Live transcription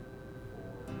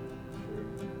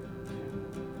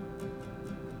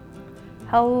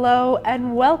Hello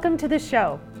and welcome to the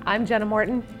show. I'm Jenna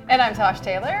Morton. And I'm Tosh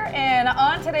Taylor. And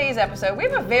on today's episode, we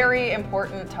have a very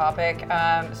important topic,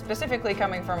 specifically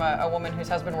coming from a woman whose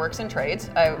husband works in trades.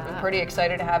 I'm pretty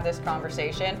excited to have this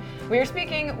conversation. We are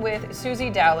speaking with Susie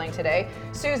Dowling today.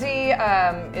 Susie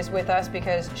is with us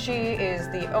because she is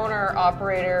the owner,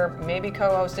 operator, maybe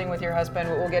co-hosting with your husband,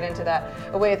 but we'll get into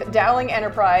that, with Dowling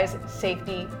Enterprise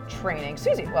Safety Training.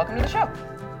 Susie, welcome to the show.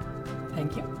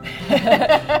 Thank you.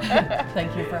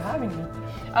 Thank you for having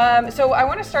me. So I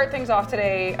want to start things off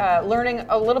today learning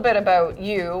a little bit about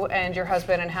you and your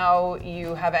husband and how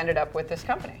you have ended up with this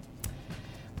company.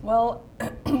 Well,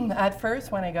 at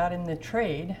first when I got in the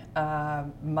trade,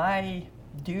 my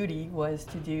duty was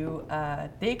to do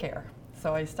daycare.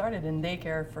 So I started in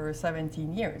daycare for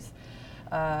 17 years.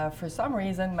 For some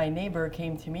reason, my neighbor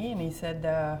came to me and he said,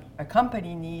 a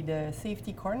company need a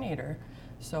safety coordinator.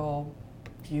 So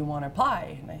do you want to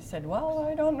apply? And I said, well,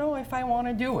 I don't know if I want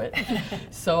to do it.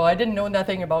 So I didn't know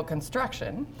nothing about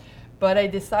construction, but I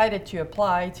decided to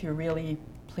apply to really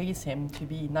please him, to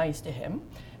be nice to him.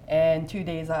 And 2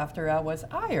 days after, I was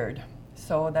hired.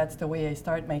 So that's the way I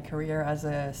started my career as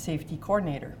a safety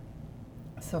coordinator.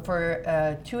 So for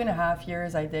 2.5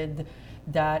 years, I did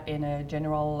that in a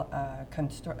general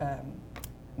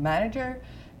manager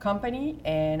company.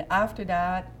 And after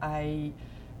that,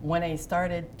 when I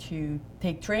started to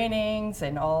take trainings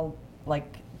and all,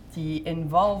 like the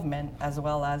involvement as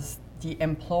well as the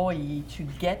employee to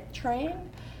get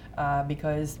trained,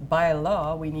 because by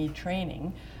law we need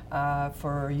training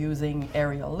for using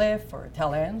aerial lift or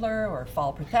telehandler or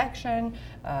fall protection,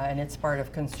 and it's part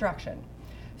of construction.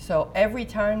 So every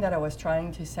time that I was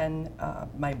trying to send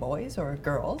my boys or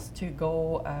girls to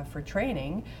go for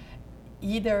training,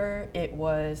 either it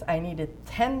was I needed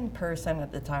 10%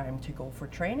 at the time to go for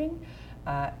training,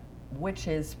 which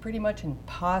is pretty much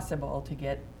impossible to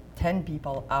get 10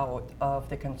 people out of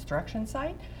the construction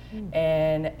site.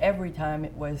 And every time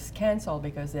it was canceled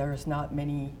because there's not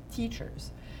many teachers.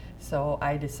 So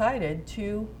I decided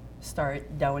to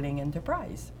start Dowling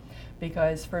Enterprise.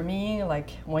 Because for me, like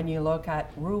when you look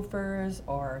at roofers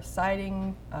or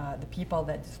siding, the people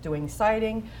that's doing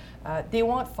siding, they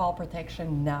want fall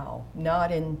protection now,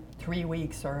 not in 3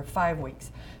 weeks or 5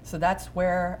 weeks. So that's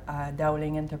where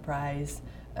Dowling Enterprise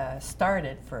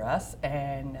started for us.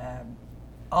 And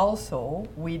also,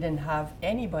 we didn't have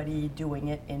anybody doing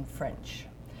it in French.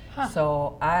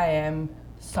 So I am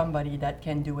somebody that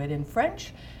can do it in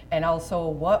French. And also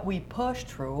what we push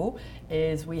through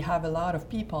is we have a lot of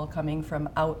people coming from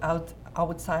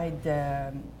outside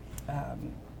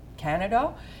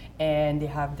Canada, and they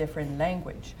have different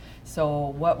language. So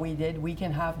what we did, we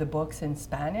can have the books in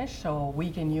Spanish, so we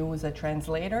can use a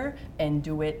translator and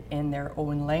do it in their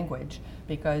own language.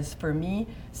 Because for me,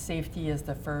 safety is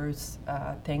the first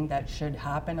thing that should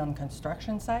happen on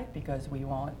construction site, because we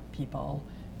want people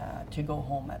to go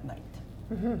home at night.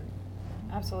 Mm-hmm.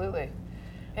 Absolutely.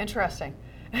 Interesting.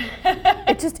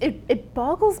 It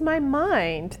boggles my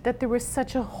mind that there was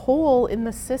such a hole in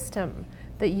the system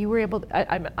that you were able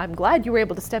to, I'm glad you were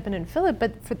able to step in and fill it,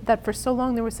 but that for so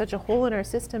long there was such a hole in our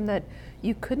system that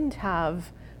you couldn't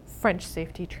have French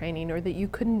safety training, or that you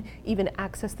couldn't even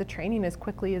access the training as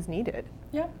quickly as needed.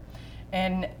 Yeah,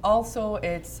 and also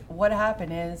it's what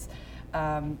happened is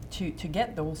to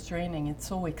get those training, it's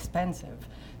so expensive.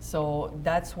 So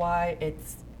that's why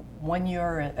when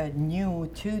you're new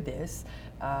to this,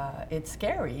 it's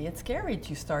scary. It's scary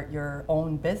to start your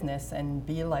own business and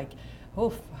be like,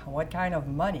 oof, what kind of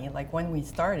money? Like when we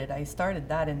started, I started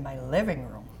that in my living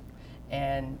room.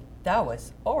 And that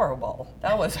was horrible.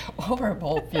 That was a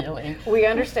horrible feeling. We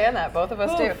understand that, both of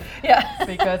us do. Yeah.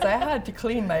 Because I had to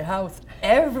clean my house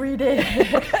every day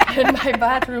and my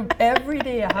bathroom every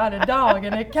day. I had a dog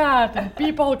and a cat and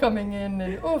people coming in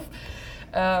and oof.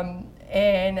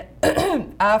 And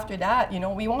after that,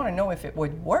 we want to know if it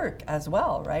would work as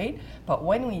well, right? But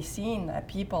when we seen that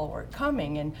people were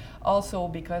coming, and also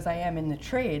because I am in the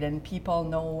trade and people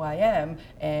know who I am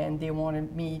and they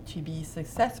wanted me to be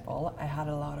successful, I had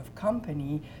a lot of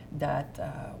company that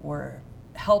were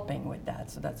helping with that.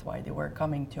 So that's why they were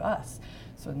coming to us.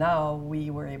 So now we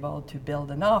were able to build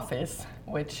an office,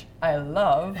 which I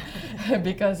love,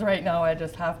 because right now I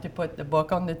just have to put the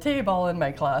book on the table and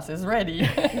my class is ready.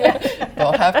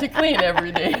 Don't have to clean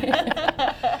every day.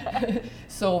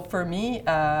 So for me,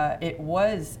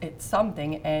 it's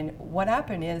something. And what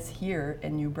happened is here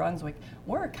in New Brunswick,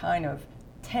 we're kind of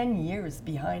 10 years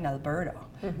behind Alberta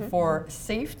for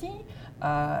safety.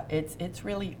 it's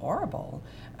really horrible.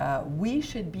 We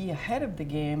should be ahead of the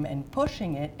game and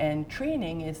pushing it, and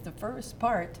training is the first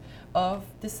part of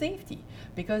the safety,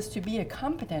 because to be a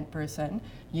competent person,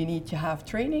 you need to have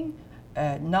training,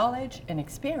 knowledge, and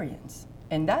experience,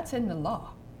 and that's in the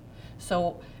law.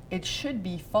 So it should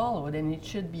be followed, and it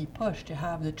should be pushed to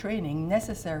have the training,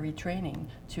 necessary training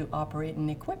to operate an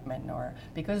equipment, or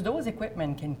because those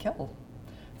equipment can kill.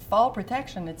 Fall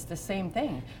protection, it's the same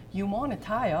thing. You want to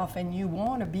tie off and you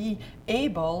want to be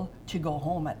able to go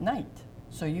home at night.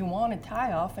 So you want to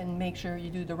tie off and make sure you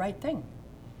do the right thing.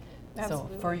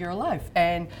 Absolutely. So for your life.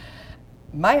 And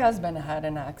my husband had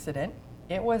an accident.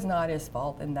 It was not his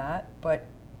fault in that, but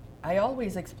I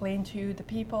always explain to the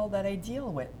people that I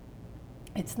deal with,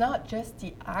 it's not just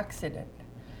the accident,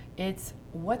 it's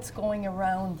what's going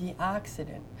around the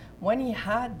accident. When he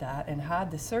had that and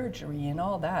had the surgery and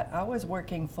all that, I was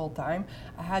working full time.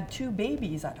 I had 2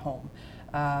 babies at home.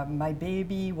 My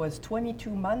baby was 22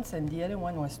 months and the other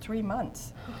one was 3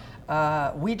 months.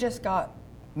 We just got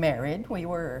married. We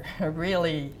were a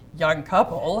really young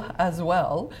couple as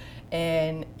well.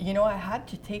 And, you know, I had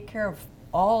to take care of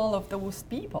all of those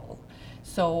people.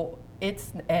 So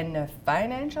it's in a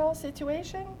financial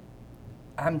situation,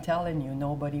 I'm telling you,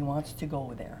 nobody wants to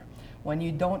go there. When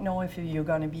you don't know if you're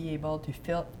going to be able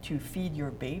to feed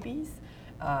your babies,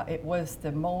 it was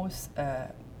the most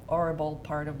horrible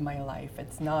part of my life.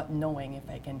 It's not knowing if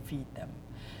I can feed them.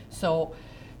 So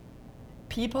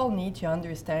people need to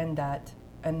understand that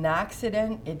an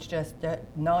accident, it's just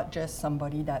not just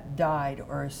somebody that died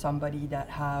or somebody that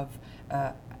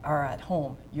are at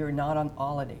home. You're not on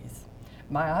holidays.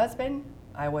 My husband,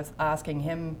 I was asking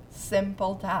him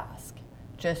simple task,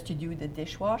 just to do the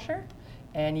dishwasher,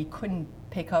 and he couldn't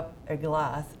pick up a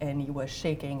glass, and he was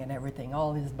shaking and everything.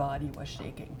 All his body was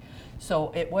shaking.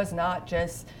 So it was not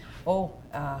just,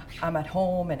 I'm at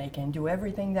home and I can do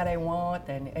everything that I want,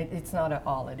 and it's not a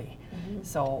holiday. Mm-hmm.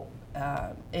 So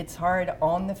it's hard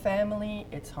on the family,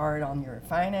 it's hard on your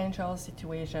financial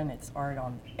situation, it's hard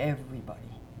on everybody.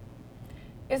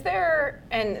 Is there,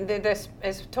 and this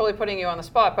is totally putting you on the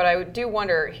spot, but I do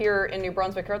wonder, here in New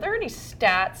Brunswick, are there any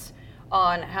stats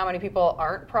on how many people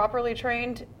aren't properly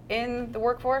trained in the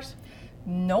workforce?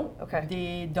 No. Okay.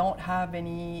 They don't have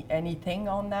anything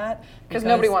on that. Because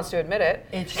nobody wants to admit it.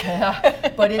 It's,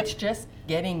 but it's just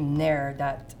getting there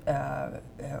that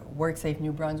WorkSafe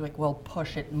New Brunswick will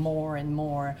push it more and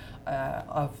more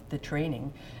of the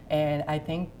training. And I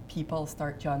think people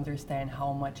start to understand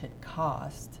how much it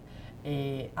costs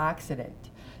an accident.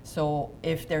 So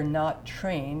if they're not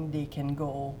trained, they can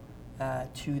go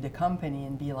to the company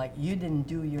and be like, you didn't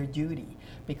do your duty.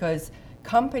 Because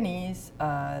companies,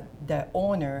 the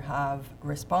owner have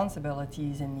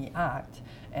responsibilities in the act,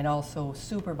 and also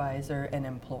supervisor and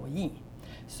employee.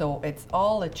 So it's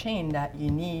all a chain that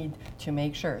you need to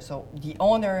make sure. So the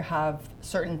owner have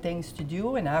certain things to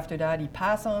do, and after that he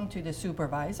pass on to the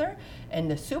supervisor, and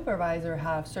the supervisor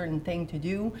have certain thing to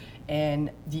do,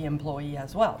 and the employee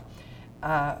as well.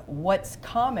 What's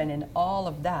common in all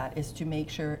of that is to make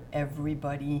sure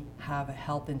everybody have a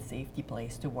health and safety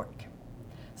place to work.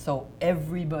 So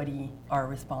everybody are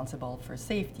responsible for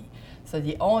safety. So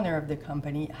the owner of the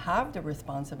company have the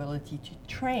responsibility to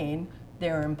train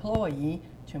their employee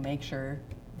to make sure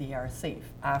they are safe.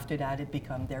 After that, it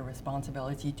becomes their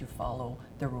responsibility to follow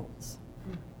the rules.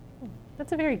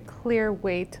 That's a very clear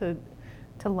way to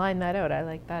line that out. I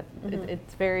like that. Mm-hmm.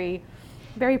 It's very,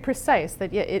 very precise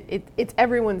that it's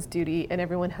everyone's duty, and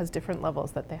everyone has different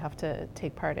levels that they have to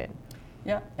take part in.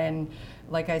 Yeah, and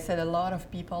like I said, a lot of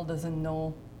people doesn't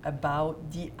know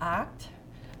about the act,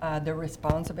 the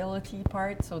responsibility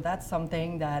part. So that's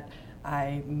something that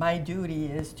my duty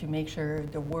is to make sure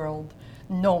the world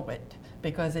know it,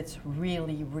 because it's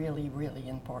really, really, really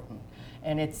important.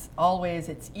 And it's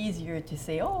easier to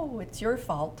say, oh, it's your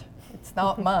fault, it's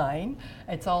not mine.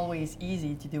 It's always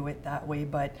easy to do it that way,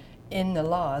 but in the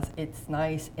laws, it's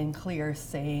nice and clear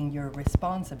saying your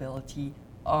responsibility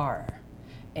are,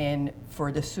 and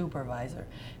for the supervisor.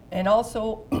 And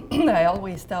also, I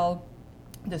always tell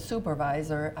the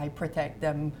supervisor, I protect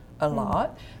them a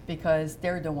lot, because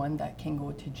they're the one that can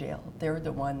go to jail. They're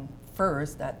the one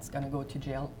first that's going to go to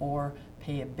jail or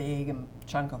pay a big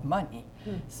chunk of money.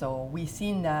 So we've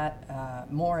seen that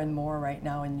more and more right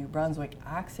now in New Brunswick,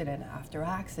 accident after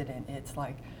accident. It's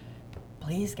like,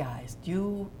 please guys,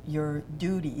 do your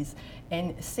duties.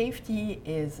 And safety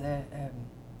is a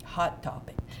hot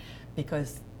topic,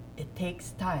 because it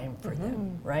takes time for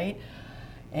them, right?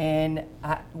 And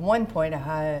at one point I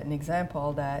had an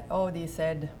example that, they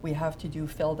said we have to do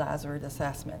field hazard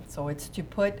assessment. So it's to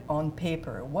put on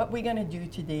paper what we're gonna do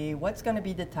today, what's gonna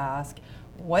be the task,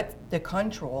 what the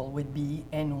control would be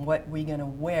and what we're going to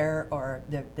wear or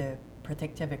the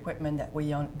protective equipment that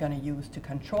we're going to use to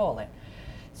control it.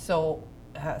 So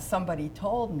somebody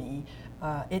told me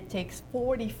it takes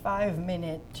 45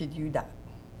 minutes to do that.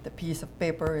 The piece of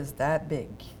paper is that big.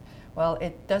 Well,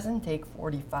 it doesn't take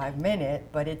 45 minutes,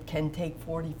 but it can take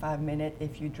 45 minutes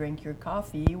if you drink your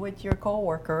coffee with your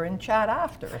coworker and chat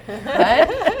after. Right?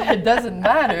 It doesn't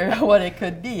matter what it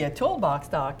could be. A toolbox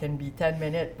talk can be 10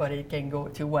 minutes, but it can go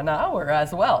to 1 hour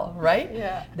as well, right?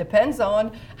 Yeah. Depends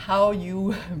on how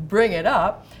you bring it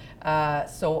up.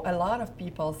 So a lot of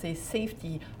people say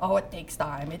safety, oh, it takes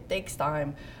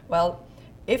time. Well,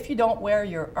 if you don't wear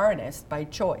your harness by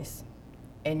choice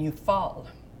and you fall,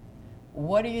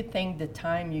 what do you think the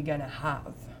time you're gonna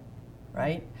have,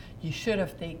 right? You should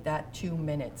have taken that 2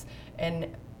 minutes.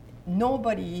 And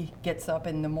nobody gets up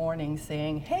in the morning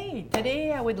saying, hey,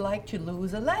 today I would like to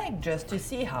lose a leg just to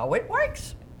see how it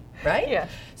works, right? Yeah.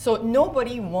 So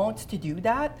nobody wants to do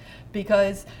that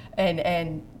because,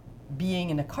 and being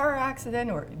in a car accident,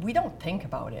 or we don't think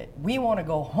about it. We want to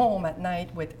go home at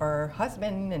night with our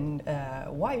husband and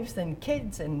wives and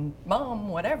kids and mom,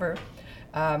 whatever.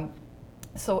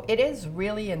 So it is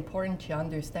really important to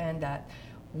understand that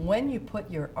when you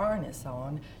put your harness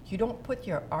on, you don't put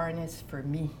your harness for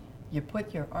me. You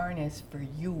put your harness for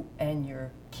you and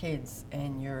your kids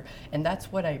and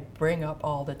that's what I bring up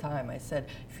all the time. I said,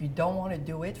 if you don't want to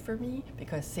do it for me,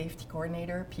 because safety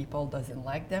coordinator, people doesn't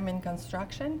like them in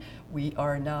construction. We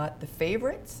are not the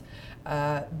favorites.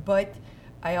 But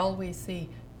I always say,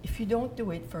 if you don't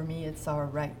do it for me, it's all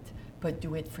right. But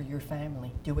do it for your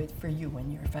family. Do it for you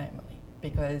and your family.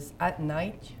 Because at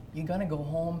night, you're gonna go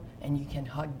home and you can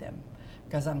hug them.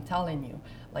 Because I'm telling you,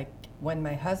 like when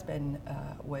my husband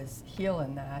was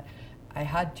healing that, I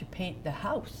had to paint the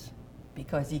house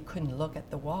because he couldn't look at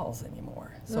the walls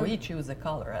anymore. So he chose a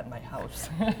color at my house.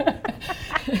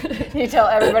 You tell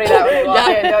everybody that when they walk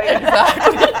in, don't you?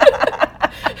 Exactly.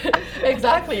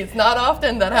 Exactly. It's not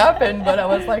often that happens, but I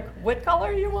was like, what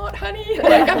color you want, honey?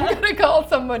 Like, I'm going to call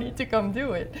somebody to come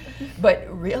do it. But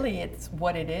really, it's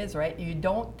what it is, right? You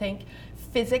don't think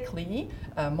physically,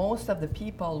 most of the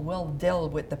people will deal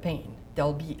with the pain.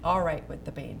 They'll be all right with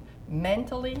the pain.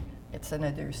 Mentally, it's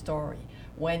another story.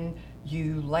 When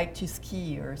you like to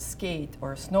ski or skate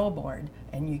or snowboard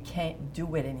and you can't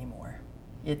do it anymore,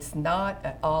 it's not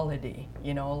a holiday.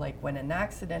 You know, like when an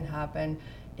accident happened,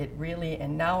 it really,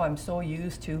 and now I'm so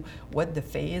used to what the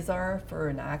phase are for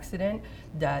an accident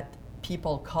that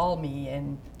people call me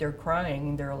and they're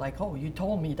crying. They're like, oh, you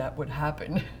told me that would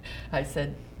happen. I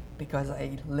said, because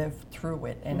I lived through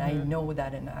it and I know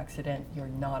that an accident, you're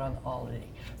not on holiday.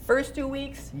 First 2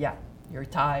 weeks, yeah, you're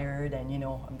tired and you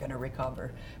know, I'm gonna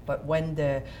recover. But when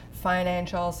the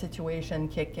financial situation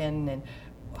kick in and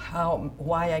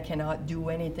why I cannot do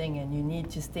anything and you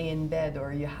need to stay in bed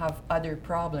or you have other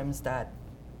problems that's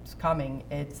coming,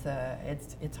 it's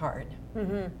hard.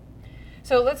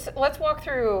 So let's walk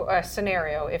through a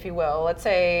scenario, if you will. Let's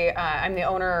say I'm the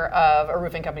owner of a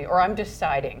roofing company, or I'm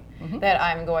deciding that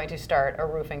I'm going to start a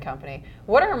roofing company.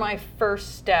 What are my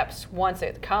first steps once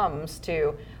it comes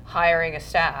to hiring a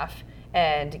staff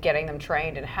and getting them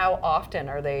trained, and how often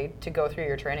are they to go through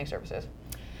your training services?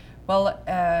 Well,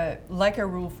 like a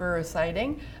roofer or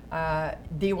siding,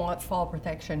 they want fall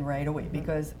protection right away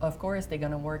because, of course, they're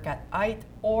going to work at height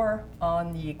or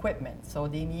on the equipment. So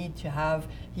they need to have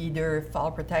either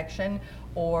fall protection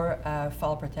or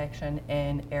fall protection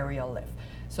and aerial lift.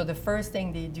 So the first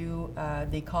thing they do,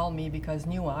 they call me because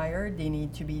new hire, they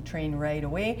need to be trained right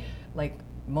away, like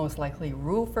most likely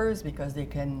roofers because they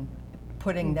can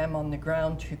putting them on the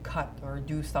ground to cut or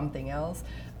do something else,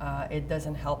 it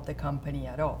doesn't help the company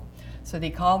at all. So they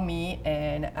call me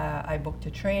and I booked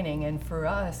a training, and for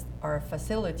us, our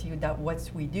facility, that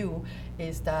what we do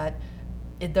is that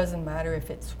it doesn't matter if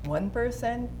it's one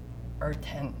person or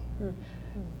 10.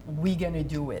 We're gonna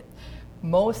do it.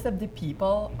 Most of the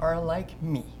people are like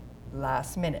me,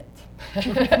 last minute.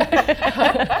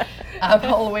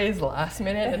 I'm always last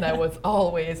minute, and I was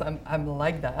always, I'm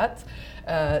like that.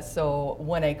 So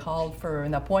when I called for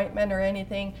an appointment or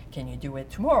anything, can you do it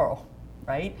tomorrow,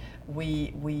 right?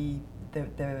 The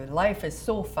life is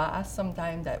so fast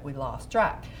sometimes that we lost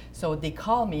track. So they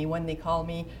call me, when they call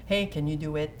me, hey, can you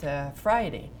do it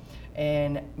Friday?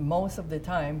 And most of the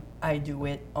time, I do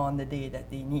it on the day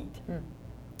that they need.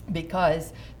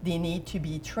 Because they need to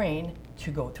be trained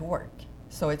to go to work.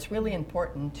 So it's really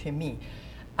important to me.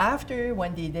 After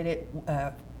when they did it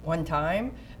one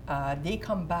time, they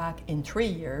come back in 3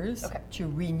 years to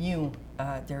renew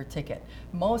their ticket.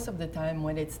 Most of the time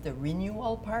when it's the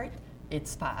renewal part,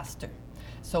 it's faster.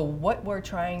 So what we're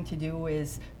trying to do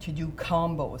is to do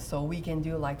combos. So we can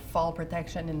do like fall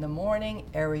protection in the morning,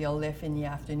 aerial lift in the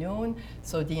afternoon.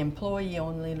 So the employee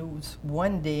only lose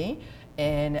 1 day,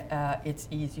 and it's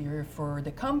easier for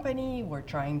the company. We're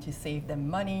trying to save them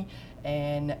money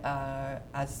and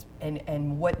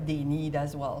what they need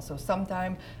as well. So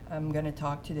sometime I'm gonna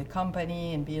talk to the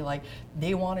company and be like,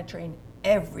 they want to train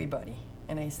everybody.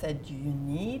 And I said, do you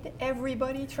need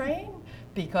everybody trained?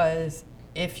 Because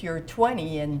if you're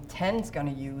 20 and 10's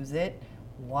gonna use it,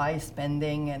 why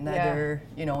spending another,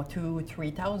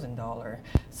 $2,000-$3,000?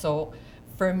 So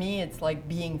for me, it's like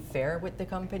being fair with the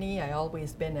company. I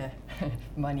always been a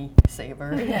money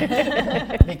saver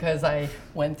because I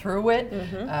went through it,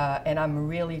 and I'm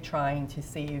really trying to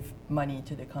save money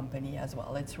to the company as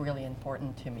well. It's really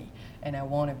important to me, and I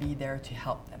want to be there to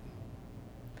help them.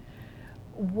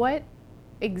 What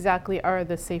exactly are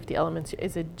the safety elements?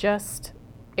 Is it just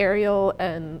aerial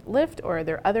and lift, or are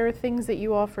there other things that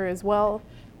you offer as well?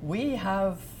 We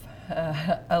have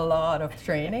a lot of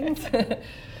trainings.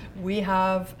 We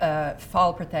have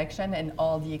fall protection and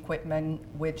all the equipment,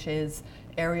 which is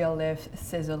aerial lift,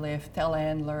 scissor lift,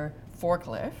 telehandler,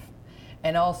 forklift.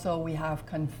 And also we have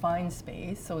confined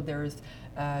space, so there's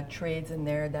trades in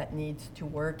there that needs to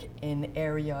work in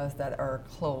areas that are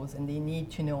closed, and they need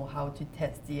to know how to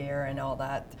test the air and all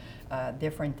that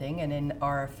different thing. And in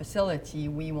our facility,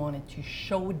 we wanted to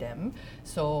show them,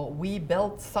 so we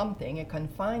built something, a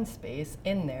confined space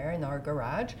in there in our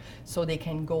garage, so they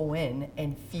can go in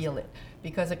and feel it.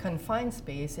 Because a confined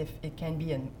space, if it can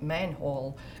be a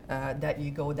manhole that you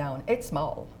go down, it's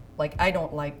small. Like, I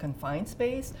don't like confined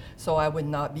space, so I would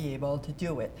not be able to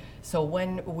do it. So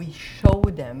when we show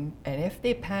them, and if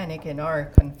they panic in our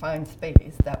confined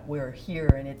space that we're here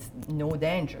and it's no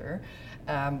danger,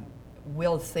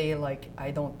 we'll say, like,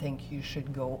 I don't think you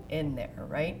should go in there,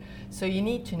 right? So you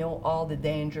need to know all the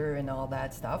danger and all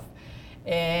that stuff.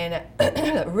 And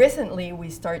recently we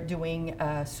start doing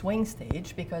a swing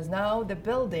stage, because now the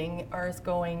building is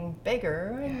going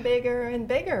bigger and bigger and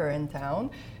bigger in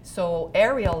town. So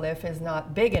aerial lift is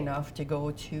not big enough to go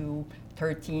to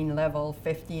 13 level,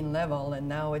 15 level, and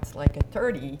now it's like a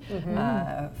 30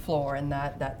 floor, and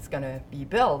that's gonna be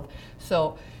built.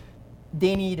 So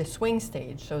they need a swing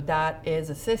stage. So that is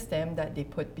a system that they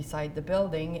put beside the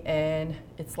building, and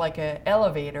it's like an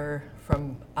elevator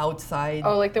from outside.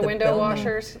 Oh, like the window building.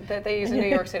 washers that they use in New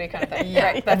York City kind of thing.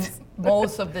 Yeah, Right, that's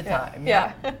most of the time.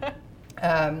 yeah.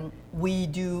 We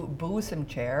do bosom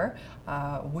chair.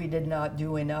 We did not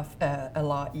do enough, a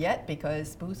lot yet,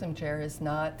 because bosom chair is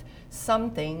not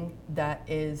something that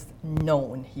is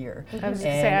known here. I was going to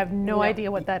say, I have no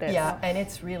idea what that is. Yeah, and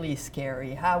it's really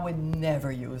scary. I would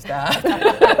never use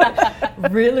that.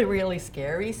 Really, really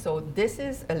scary. So this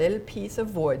is a little piece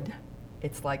of wood.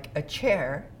 It's like a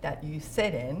chair that you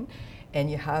sit in, and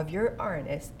you have your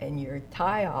harness and your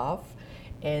tie off,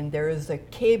 and there is a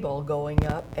cable going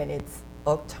up, and it's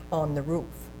hooked on the roof.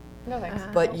 No thanks.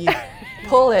 But you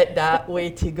pull it that way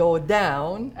to go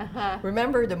down.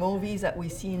 Remember the movies that we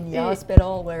see in the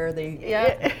hospital where they...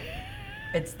 Yeah.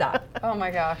 It's that. Oh my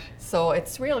gosh. So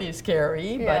it's really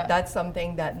scary, Yeah. but that's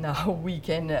something that now we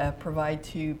can provide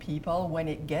to people. When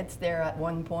it gets there at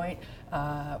one point,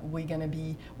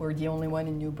 we're the only one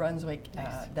in New Brunswick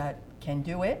that can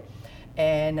do it.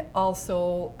 And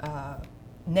also,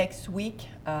 next week,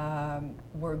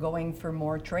 we're going for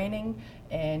more training,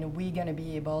 and we're going to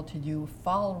be able to do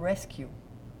fall rescue.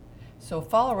 So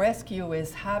fall rescue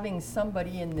is having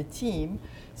somebody in the team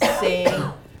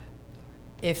saying,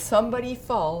 if somebody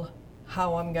fall,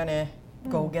 how I'm going to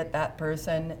go get that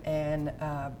person and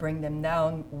bring them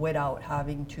down without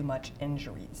having too much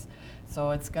injuries.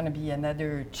 So it's going to be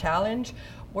another challenge.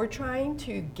 We're trying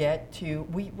to get to,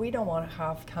 we don't want to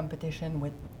have competition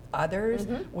with others.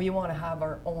 We want to have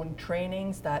our own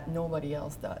trainings that nobody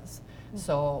else does.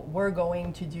 So we're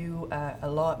going to do a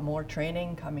lot more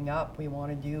training coming up. We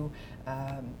want to do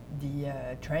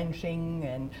the trenching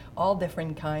and all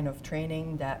different kind of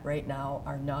training that right now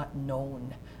are not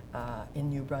known in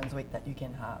New Brunswick that you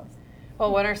can have.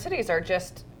 Well, when our cities are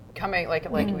just coming, like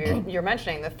you're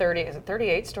mentioning, the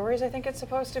 38 stories I think it's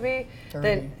supposed to be? 30.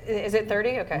 Then, is it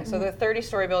 30? Okay, so the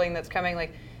 30-story building that's coming,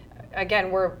 like,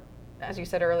 again, we're, as you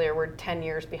said earlier, we're 10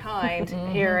 years behind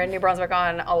here in New Brunswick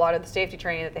on a lot of the safety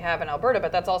training that they have in Alberta,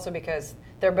 but that's also because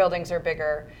their buildings are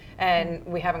bigger and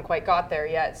we haven't quite got there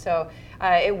yet. So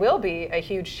it will be a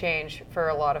huge change for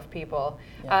a lot of people.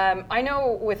 Yeah. I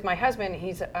know with my husband,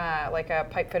 he's like a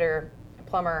pipe fitter,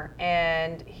 plumber,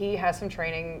 and he has some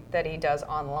training that he does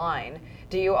online.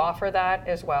 Do you offer that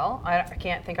as well? I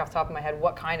can't think off the top of my head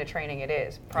what kind of training it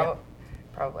is.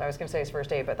 probably. I was going to say his first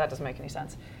date, but that doesn't make any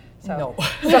sense. So. No.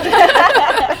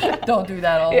 Don't do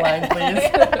that online, please.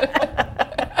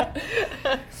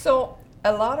 So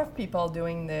a lot of people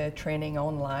doing the training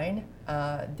online,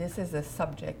 this is a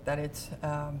subject that it's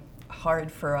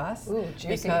hard for us. Ooh,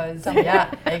 juicy. Because,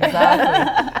 yeah,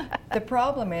 exactly. The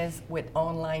problem is with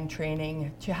online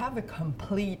training, to have a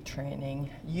complete training,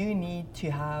 you need to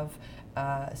have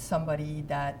somebody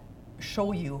that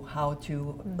show you how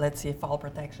to, let's say, fall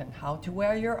protection, how to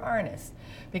wear your harness.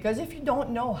 Because if you don't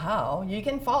know how, you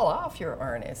can fall off your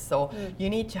harness. So you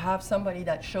need to have somebody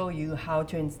that show you how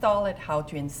to install it, how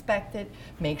to inspect it,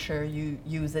 make sure you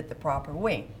use it the proper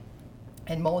way.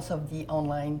 And most of the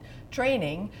online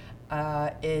training,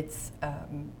 they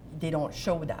don't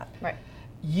show that. Right.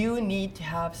 You need to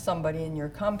have somebody in your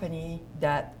company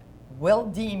that will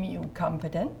deem you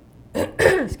competent,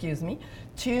 excuse me,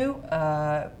 to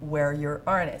wear your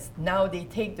harness. Now they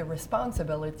take the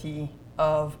responsibility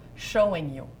of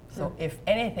showing you. So if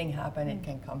anything happens, it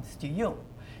can come to you.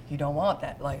 You don't want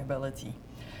that liability.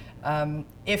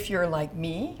 If you're like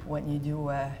me, when you do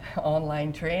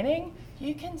online training,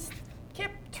 you can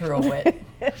skip through it.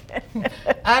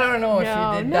 I don't know if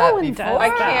you did that before. I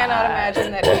cannot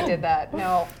imagine that he did that.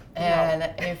 No.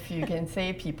 And if you can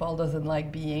say people doesn't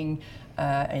like being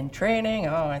in training,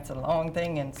 oh, it's a long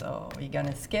thing, and so you're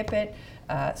gonna skip it,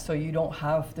 so you don't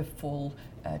have the full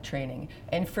training.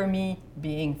 And for me,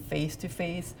 being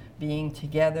face-to-face, being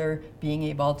together, being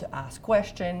able to ask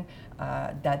questions,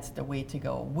 that's the way to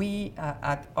go. We,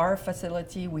 at our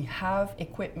facility, we have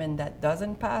equipment that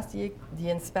doesn't pass the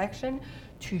inspection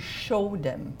to show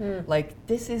them, like,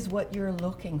 this is what you're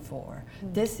looking for.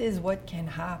 This is what can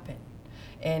happen.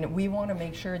 And we want to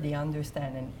make sure they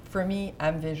understand. And for me,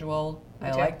 I'm visual.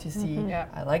 I like to see.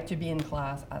 I like to be in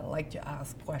class. I like to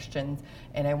ask questions.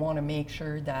 And I want to make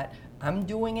sure that I'm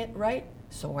doing it right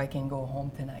so I can go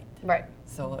home tonight. Right.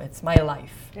 So it's my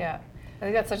life. Yeah. I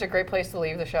think that's such a great place to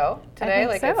leave the show today.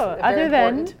 I think so. Other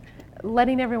than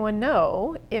letting everyone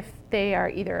know if they are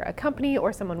either a company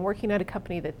or someone working at a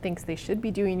company that thinks they should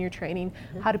be doing your training,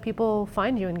 how do people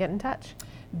find you and get in touch?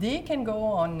 They can go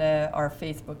on our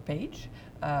Facebook page,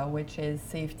 which is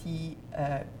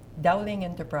Dowling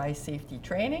Enterprise Safety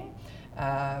Training.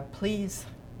 Please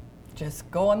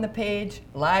just go on the page,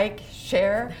 like,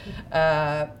 share.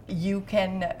 You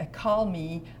can call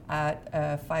me at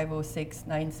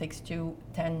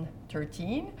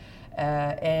 506-962-1013.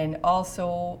 And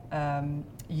also,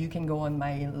 you can go on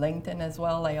my LinkedIn as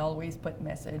well. I always put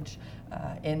message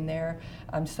in there.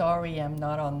 I'm sorry I'm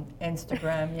not on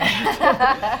Instagram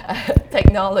yet.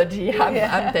 Technology,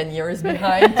 I'm 10 years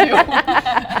behind too.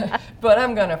 But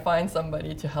I'm gonna find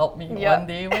somebody to help me one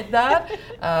day with that.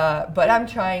 But I'm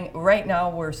trying. Right now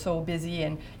we're so busy,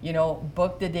 and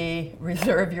book the day,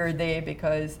 reserve your day,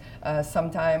 because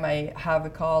sometime I have a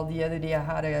call. The other day I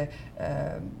had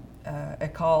a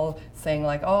call saying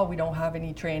like, oh, we don't have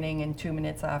any training, and 2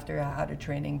 minutes after I had a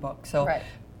training book. So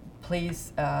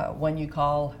please, when you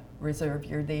call, reserve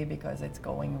your day, because it's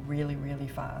going really, really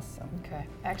fast. So. Okay,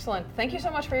 excellent. Thank you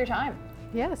so much for your time.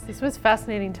 Yes, this was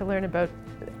fascinating to learn about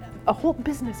a whole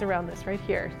business around this right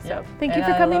here. So thank you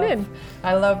for coming in.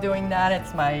 I love doing that.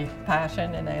 It's my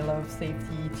passion, and I love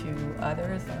safety to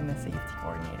others. I'm a safety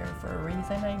coordinator for a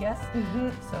reason, I guess.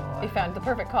 So you found the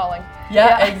perfect calling.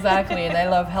 Yeah, exactly. And I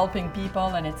love helping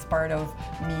people, and it's part of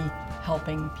me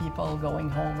helping people going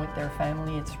home with their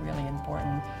family. It's really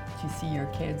important to see your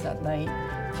kids at night,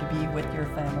 to be with your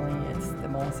family. It's the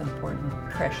most important,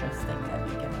 precious thing that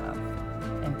you can have.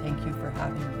 And thank you for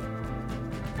having me.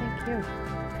 Thank you.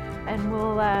 And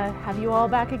we'll have you all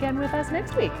back again with us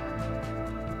next week.